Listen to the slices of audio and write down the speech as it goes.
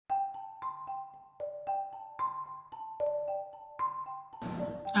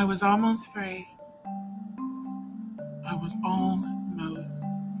I was almost free. I was almost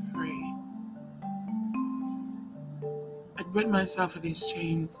free. I'd rid myself of these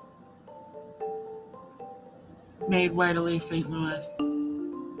chains, made way to leave St. Louis.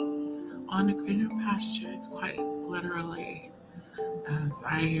 On a greener pasture, it's quite literally, as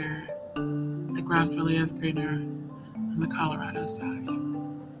I hear the grass really is greener on the Colorado side.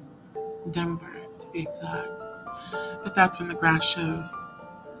 Denver, to be exact. But that's when the grass shows,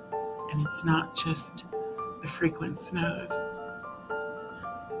 and it's not just the frequent snows.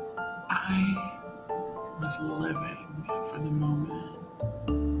 I was living for the moment,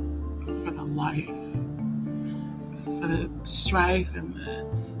 for the life, for the strife and the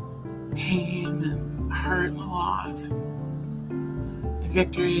pain and the hurt and the loss, the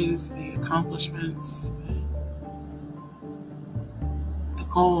victories, the accomplishments, the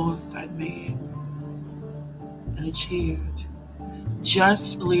goals I'd made and achieved,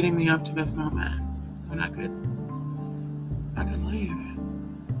 just leading me up to this moment when I could leave.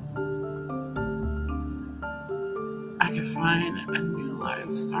 I could find a new life,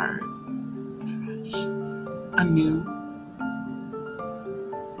 start fresh, anew,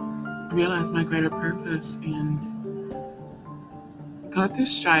 realize my greater purpose, and go through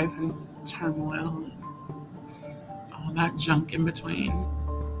strife and turmoil and all that junk in between.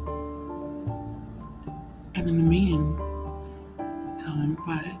 And in the meantime,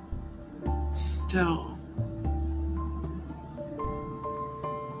 but still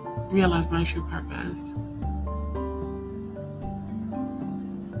realize my true purpose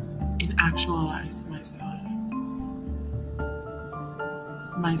and actualize my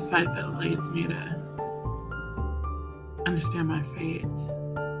sight that leads me to understand my fate,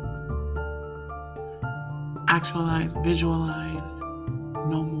 actualize, visualize,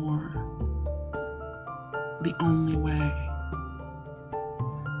 no more, the only way.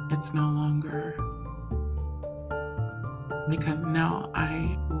 It's no longer, because now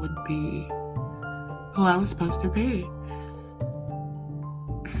I would be who I was supposed to be.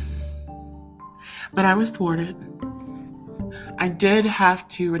 But I was thwarted. I did have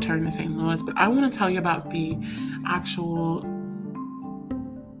to return to St. Louis, but I want to tell you about the actual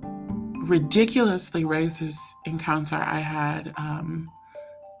ridiculously racist encounter I had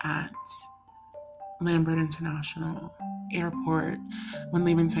at Lambert International Airport when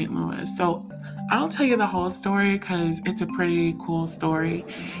leaving St. Louis. So I'll tell you the whole story because it's a pretty cool story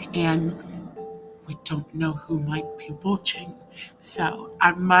and we don't know who might be watching. So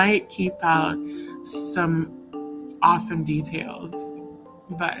I might keep out some awesome details,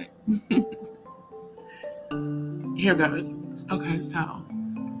 but here goes. Okay, so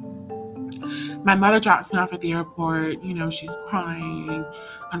my mother drops me off at the airport. You know, she's crying.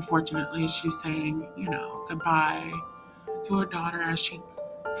 Unfortunately, she's saying, goodbye to her daughter as she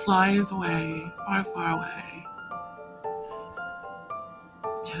flies away, far, far away,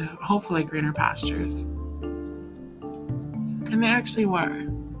 to hopefully greener pastures. And they actually were.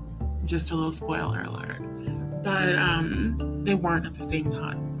 Just a little spoiler alert. But they weren't at the same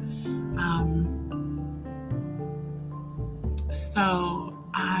time. So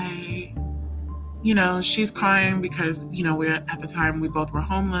she's crying because, at the time we both were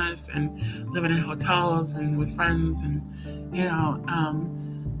homeless and living in hotels and with friends and,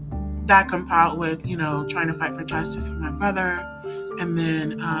 that compiled with, trying to fight for justice for my brother. And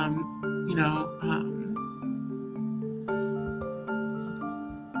then,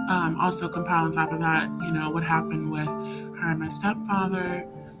 also compile on top of that, what happened with her and my stepfather,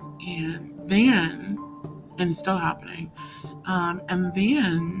 and it's still happening. And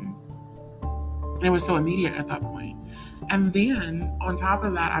it was so immediate at that point. And then on top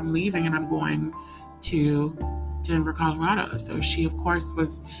of that, I'm leaving and I'm going to Denver, Colorado. So she, of course,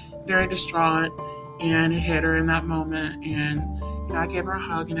 was very distraught, and it hit her in that moment. And, I gave her a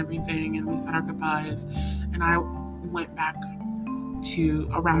hug and everything, and we said our goodbyes. And I went back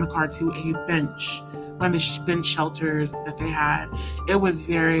around the car to a bench, one of the bench shelters that they had. It was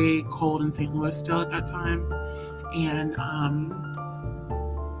very cold in St. Louis still at that time. And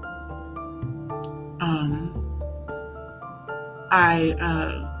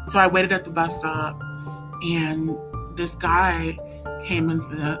I waited at the bus stop, and this guy came into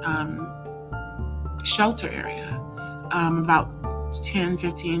the shelter area about 10,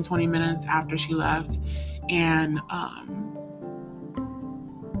 15, 20 minutes after she left. And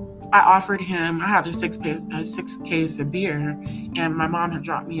I offered him, I had a six case of beer, and my mom had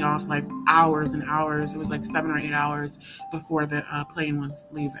dropped me off like hours and hours. It was like 7 or 8 hours before the plane was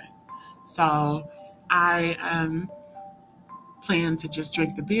leaving. So I planned to just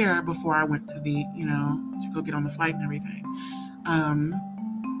drink the beer before I went to to go get on the flight and everything. Um,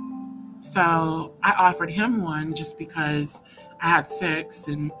 so I offered him one just because I had six,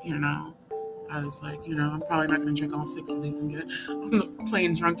 and I was like, I'm probably not going to drink all six of these and get on the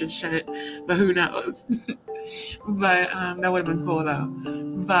plane drunk and shit, but who knows? But that would have been cool though.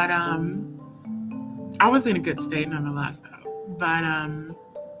 But I was in a good state nonetheless though. But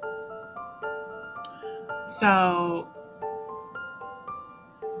so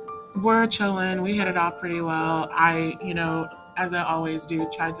we're chilling. We hit it off pretty well. As I always do,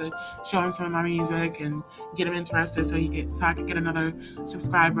 try to show him some of my music and get him interested so I could get another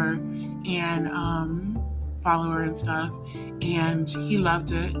subscriber and follower and stuff. And he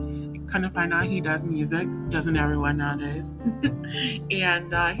loved it. Couldn't find out he does music. Doesn't everyone nowadays?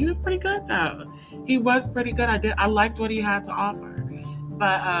 And he was pretty good though. He was pretty good. I liked what he had to offer,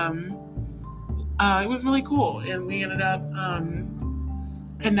 but it was really cool, and we ended up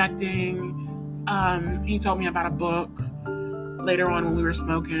connecting. He told me about a book later on when we were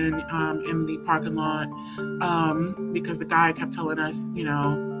smoking in the parking lot because the guy kept telling us, you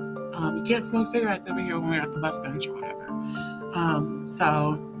can't smoke cigarettes over here when we're at the bus bench or whatever.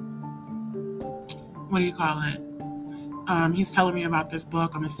 So, what do you call it? He's telling me about this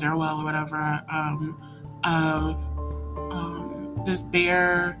book on the stairwell or whatever of this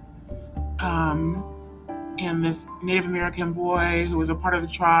bear and this Native American boy who was a part of the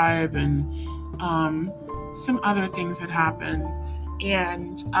tribe, and some other things had happened.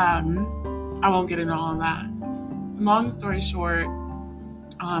 And I won't get into all of that. Long story short,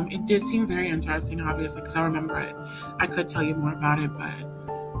 it did seem very interesting, obviously, because I remember it. I could tell you more about it, but,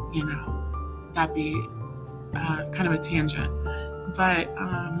 that'd be kind of a tangent. But,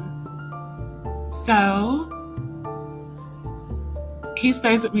 so he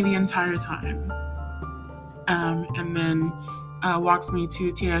stays with me the entire time. And then walks me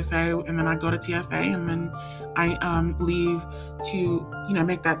to TSA, and then I go to TSA, and then I leave to,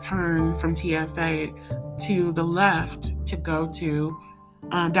 make that turn from TSA to the left to go to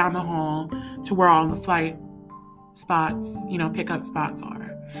down the hall to where all the flight spots, pickup spots are.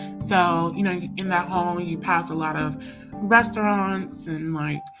 So, in that hall, you pass a lot of restaurants and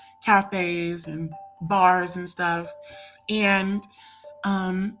like cafes and bars and stuff. And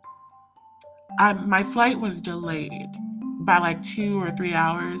my flight was delayed by like 2 or 3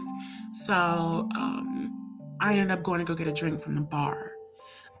 hours. So I ended up going to go get a drink from the bar.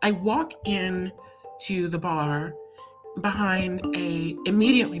 I walk in to the bar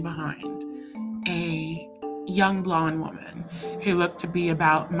immediately behind a young blonde woman who looked to be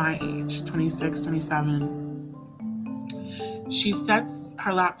about my age, 26, 27. She sets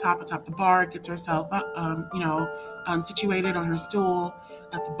her laptop atop the bar, gets herself situated on her stool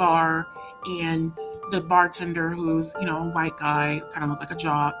at the bar, and the bartender, who's a white guy, kind of looked like a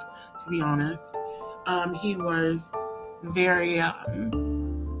jock, to be honest. He was very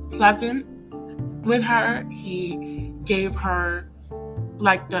pleasant with her. He gave her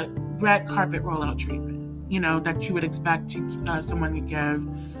like the red carpet rollout treatment, that you would expect to someone to give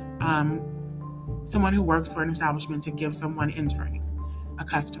someone who works for an establishment to give someone entering, a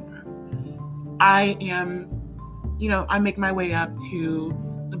customer. I make my way up to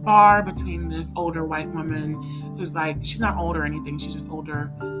the bar between this older white woman who's like, she's not old or anything, she's just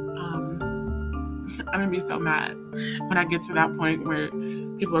older. I'm gonna be so mad when I get to that point where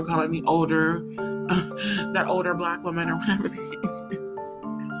people are calling me older, that older black woman or whatever.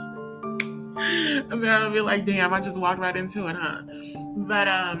 And then I'll be like, damn, I just walked right into it, huh? But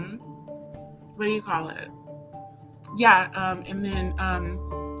what do you call it? Yeah, and then on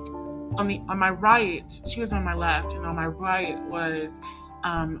my right, she was on my left, and on my right was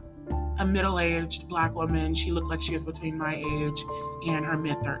a middle-aged black woman. She looked like she was between my age and her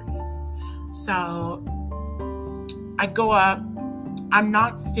mid-30s. So I go up. I'm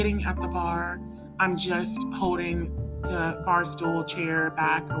not sitting at the bar. I'm just holding the bar stool, chair,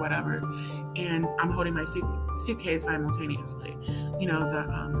 back, or whatever, and I'm holding my suitcase simultaneously.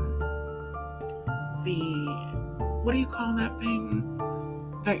 The what do you call that thing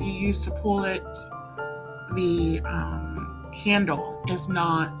that you use to pull it? The handle is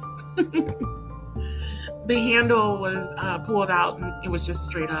not. The handle was pulled out, and it was just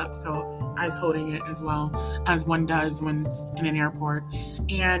straight up. So I was holding it as well as one does when in an airport.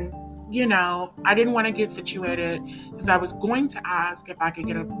 And I didn't want to get situated because I was going to ask if I could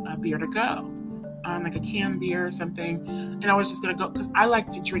get a beer to go, like a canned beer or something. And I was just going to go because I like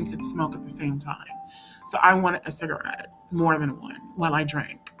to drink and smoke at the same time. So I wanted a cigarette, more than one, while I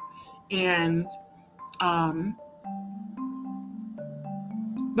drank. And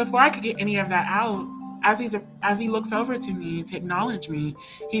before I could get any of that out, as he looks over to me to acknowledge me,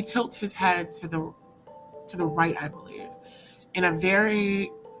 he tilts his head to the right, I believe. in a very,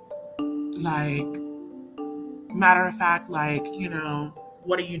 like, matter of fact, like,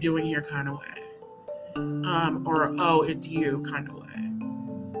 what are you doing here kind of way. Or, oh, it's you kind of way.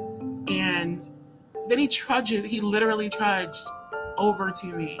 And then he literally trudged over to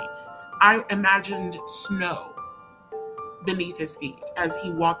me. I imagined snow beneath his feet as he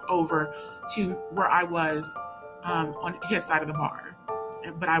walked over to where I was, on his side of the bar.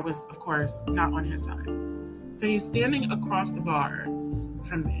 But I was, of course, not on his side. So he's standing across the bar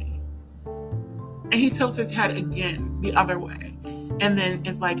from me. And he tilts his head again the other way. And then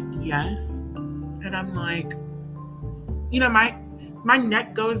it's like, yes. And I'm like, my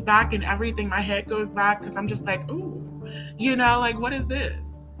neck goes back and everything, my head goes back, because I'm just like, ooh, like, what is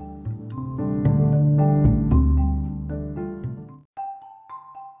this?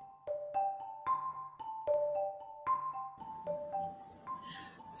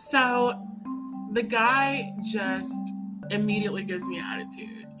 So the guy just immediately gives me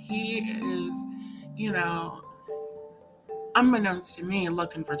attitude. He is, you know, unbeknownst to me,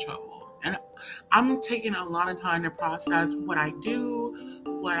 looking for trouble. And I'm taking a lot of time to process what I do,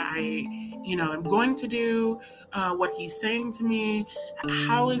 what I, am going to do, what he's saying to me.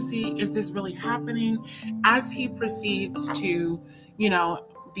 Is this really happening? As he proceeds to,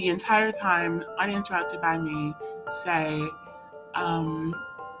 the entire time, uninterrupted by me, say, um,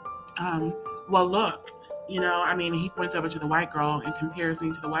 well, look, he points over to the white girl and compares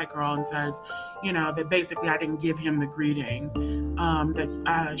me to the white girl and says, that basically I didn't give him the greeting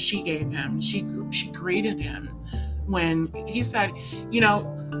that she gave him. She greeted him when he said,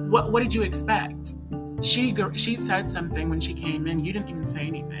 what did you expect? She said something when she came in. You didn't even say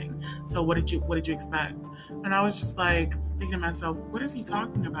anything. So what did you expect? And I was just like thinking to myself, what is he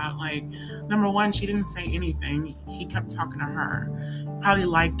talking about? Like, number one, she didn't say anything. He kept talking to her. Probably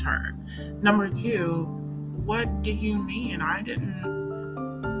liked her. Number two, what do you mean? I didn't,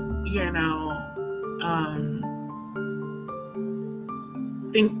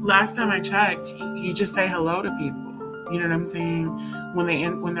 think last time I checked, you just say hello to people. You know what I'm saying? When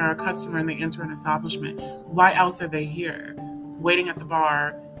they're a customer and they enter an establishment, why else are they here? Waiting at the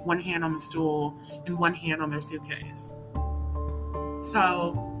bar, one hand on the stool and one hand on their suitcase.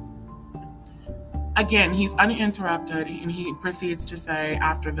 So, again, he's uninterrupted and he proceeds to say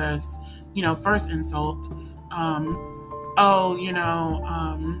after this, first insult,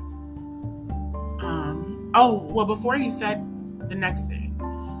 before he said the next thing,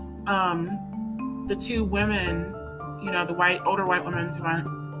 the two women, the older white woman to my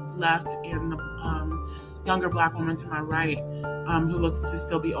left and the younger black woman to my right, who looks to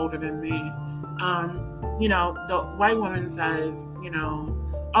still be older than me. The white woman says,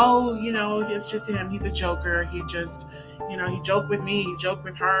 it's just him. He's a joker. He just, he joked with me. He joked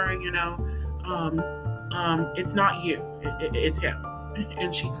with her. It's not you. It's him.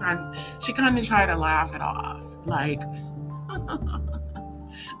 And she kind of tried to laugh it off, like,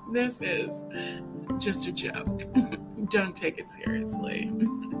 this is just a joke. Don't take it seriously.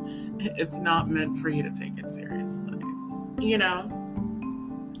 It's not meant for you to take it seriously.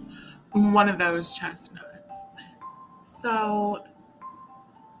 One of those chestnuts. So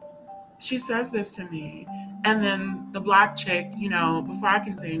she says this to me, and then the black chick, before I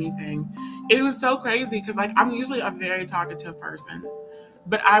can say anything, it was so crazy because, like, I'm usually a very talkative person,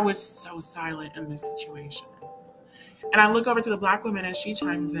 but I was so silent in this situation. And I look over to the black woman and she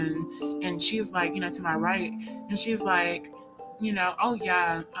chimes in and she's like, to my right, and she's like, oh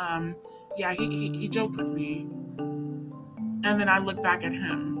yeah, he joked with me. And then I look back at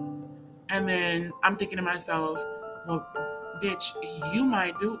him and then I'm thinking to myself, well, bitch, you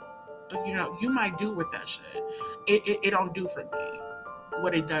might do with that shit. It don't do for me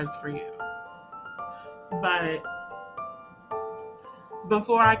what it does for you. But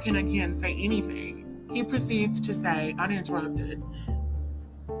before I can again say anything, he proceeds to say, uninterrupted,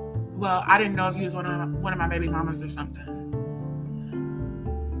 well, I didn't know if he was one of my baby mamas or something.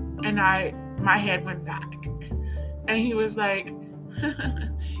 And my head went back. And he was like,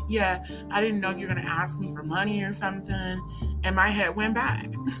 yeah, I didn't know if you were going to ask me for money or something. And my head went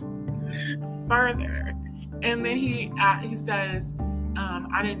back further. And then he says,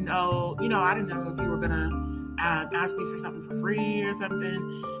 I didn't know if you were going to ask me for something for free or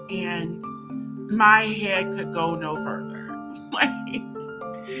something. And my head could go no further.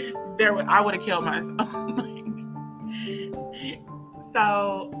 I would have killed myself.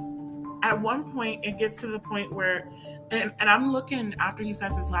 So at one point, it gets to the point where, and I'm looking after he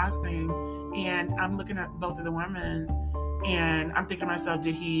says his last thing, and I'm looking at both of the women, and I'm thinking to myself,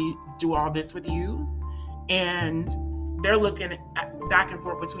 did he do all this with you? And they're looking back and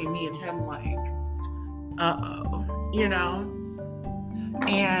forth between me and him like, uh-oh,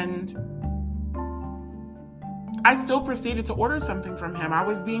 And I still proceeded to order something from him. I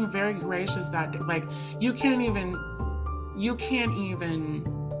was being very gracious that day. Like, you can't even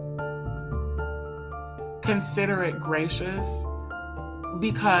consider it gracious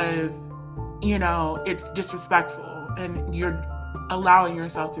because, it's disrespectful and you're allowing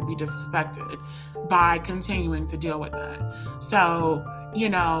yourself to be disrespected by continuing to deal with it. So,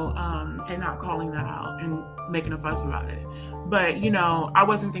 and not calling that out and making a fuss about it. But, I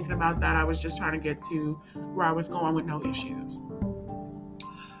wasn't thinking about that. I was just trying to get to where I was going with no issues.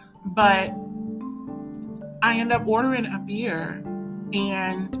 But I ended up ordering a beer,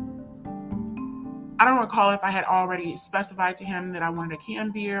 and I don't recall if I had already specified to him that I wanted a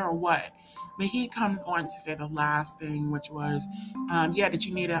canned beer or what. But he comes on to say the last thing, which was, did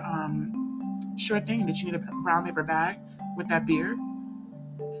you need a, sure thing, did you need a brown paper bag with that beer?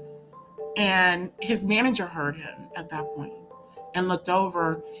 And his manager heard him at that point and looked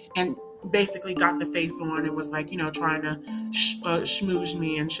over and basically got the face on and was like, trying to schmooze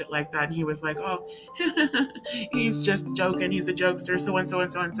me and shit like that. And he was like, oh, he's just joking. He's a jokester. So and so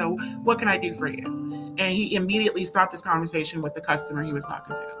and so and so. What can I do for you? And he immediately stopped his conversation with the customer he was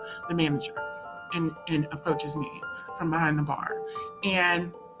talking to, the manager, and approaches me from behind the bar.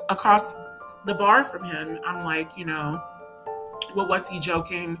 And across the bar from him, I'm like, well, was he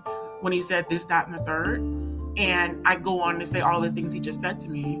joking when he said this, that, and the third? And I go on to say all the things he just said to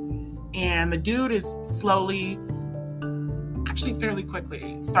me. And the dude is slowly, actually fairly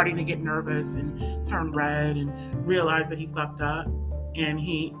quickly, starting to get nervous and turn red and realize that he fucked up. And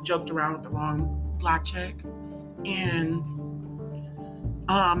he joked around with the wrong black chick. And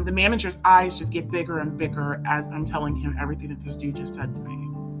the manager's eyes just get bigger and bigger as I'm telling him everything that this dude just said to me.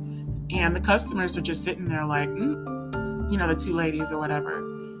 And the customers are just sitting there like, the two ladies or whatever.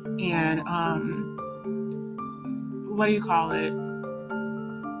 And, what do you call it?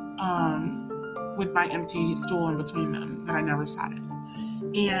 With my empty stool in between them that I never sat in.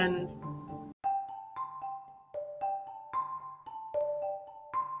 And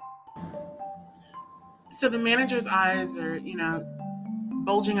so the manager's eyes are,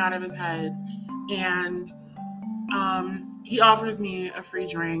 bulging out of his head. And he offers me a free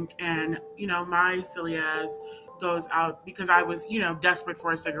drink, and my silly ass goes out because I was desperate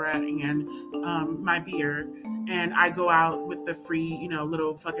for a cigarette and my beer, and I go out with the free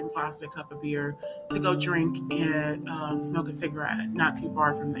little fucking plastic cup of beer to go drink and smoke a cigarette not too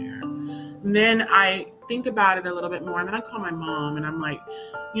far from there. And then I think about it a little bit more, and then I call my mom and I'm like,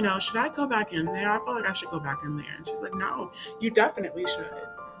 should I go back in there? I feel like I should go back in there. And she's like, no, you definitely should.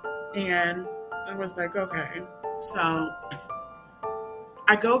 And I was like, okay. So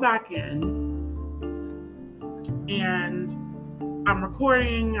I go back in and I'm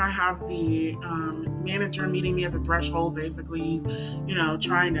recording. I have the manager meeting me at the threshold. Basically, he's,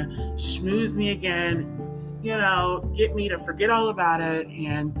 trying to schmooze me again, get me to forget all about it.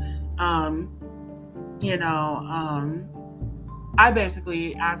 And, I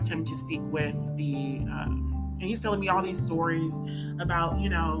basically asked him to speak with the, and he's telling me all these stories about,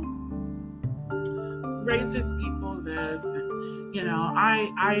 racist people, this,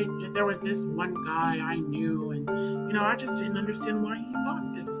 and, there was this one guy I knew, and, I just didn't understand why he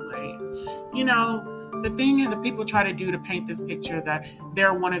thought this way. The thing that people try to do to paint this picture that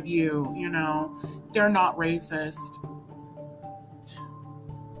they're one of you, they're not racist.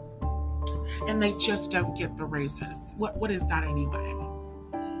 And they just don't get the racists. What is that anyway?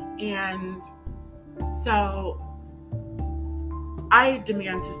 And so I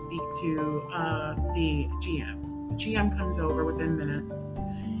demand to speak to the GM. The GM comes over within minutes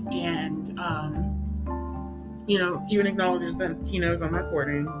and, even acknowledges that he knows I'm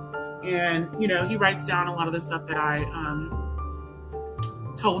recording. And, he writes down a lot of the stuff that I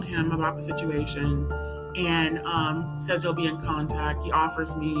told him about the situation and says he'll be in contact. He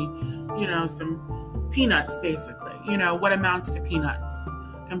offers me, some peanuts, basically, what amounts to peanuts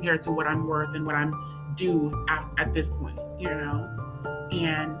compared to what I'm worth and what I'm due at this point,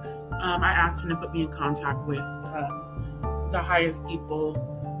 And I asked him to put me in contact with the highest people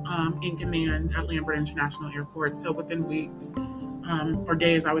in command at Lambert International Airport. So within weeks or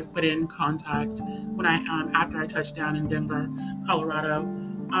days, I was put in contact when after I touched down in Denver, Colorado,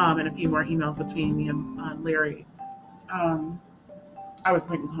 and a few more emails between me and Larry. I was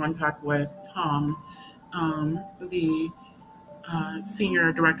put in contact with Tom, the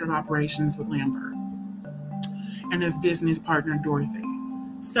senior director of operations with Lambert, and his business partner, Dorothy.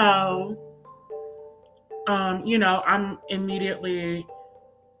 So, I'm immediately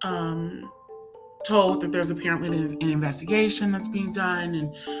told told that there's apparently an investigation that's being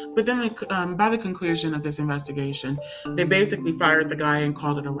done, but then by the conclusion of this investigation, they basically fired the guy and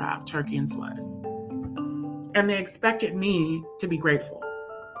called it a wrap, turkey and Swiss. And they expected me to be grateful.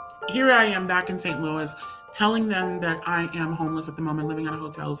 Here I am back in St. Louis telling them that I am homeless at the moment, living out of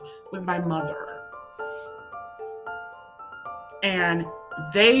hotels with my mother. And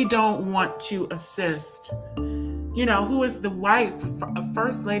they don't want to assist, who is the wife, a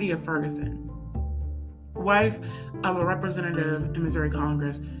first lady of Ferguson, wife of a representative in Missouri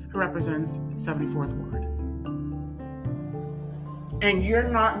Congress who represents 74th Ward. And you're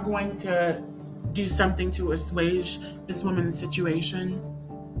not going to do something to assuage this woman's situation.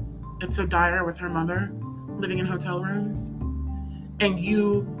 It's so dire with her mother living in hotel rooms. And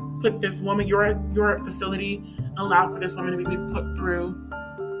you put this woman, your facility allowed for this woman to be put through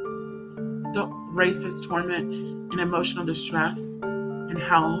the racist torment and emotional distress and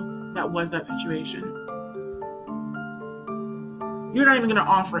hell that was that situation. You're not even going to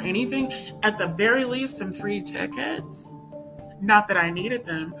offer anything, at the very least some free tickets. Not that I needed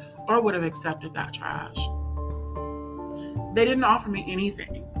them or would have accepted that trash. They didn't offer me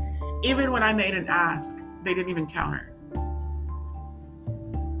anything. Even when I made an ask, they didn't even counter.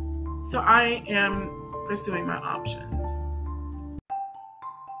 So I am pursuing my options.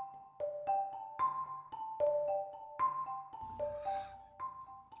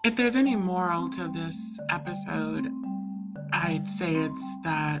 If there's any moral to this episode, I'd say it's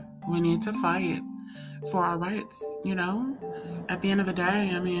that we need to fight for our rights, At the end of the day,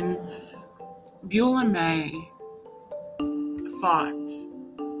 Beulah May fought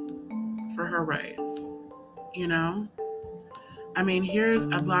for her rights, Here's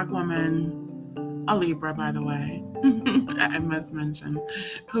a Black woman, a Libra, by the way, I must mention,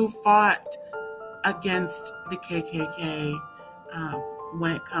 who fought against the KKK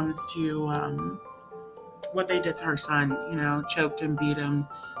when it comes to what they did to her son, choked him, beat him,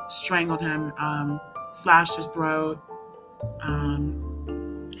 strangled him, slashed his throat,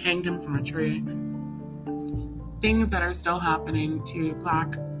 hanged him from a tree. Things that are still happening to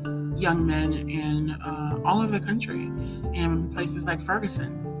Black young men in all over the country, in places like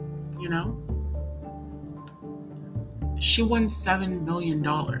Ferguson, She won $7 million,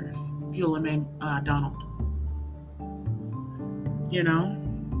 Beulah May Donald.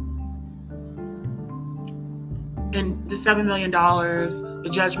 And the $7 million, the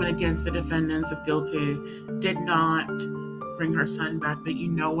judgment against the defendants of guilty, did not bring her son back. But you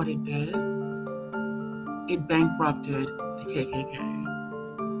know what it did? It bankrupted the KKK.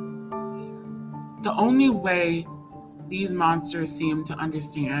 The only way these monsters seem to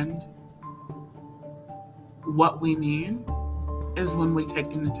understand what we mean is when we take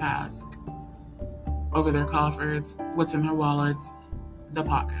them to task over their coffers, what's in their wallets, the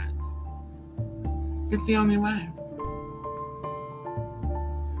pockets. It's the only way.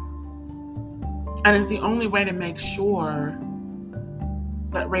 And it's the only way to make sure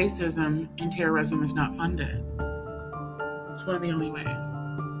that racism and terrorism is not funded. It's one of the only ways,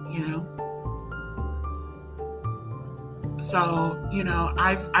 So,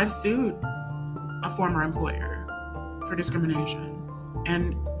 I've sued a former employer for discrimination,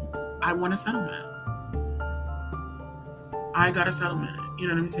 and I won a settlement. I got a settlement, you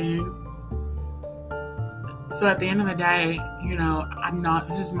know what I'm saying? So at the end of the day,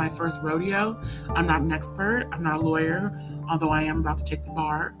 this is my first rodeo. I'm not an expert. I'm not a lawyer, although I am about to take the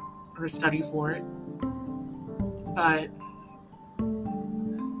bar or study for it. But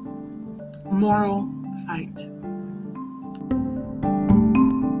moral fight.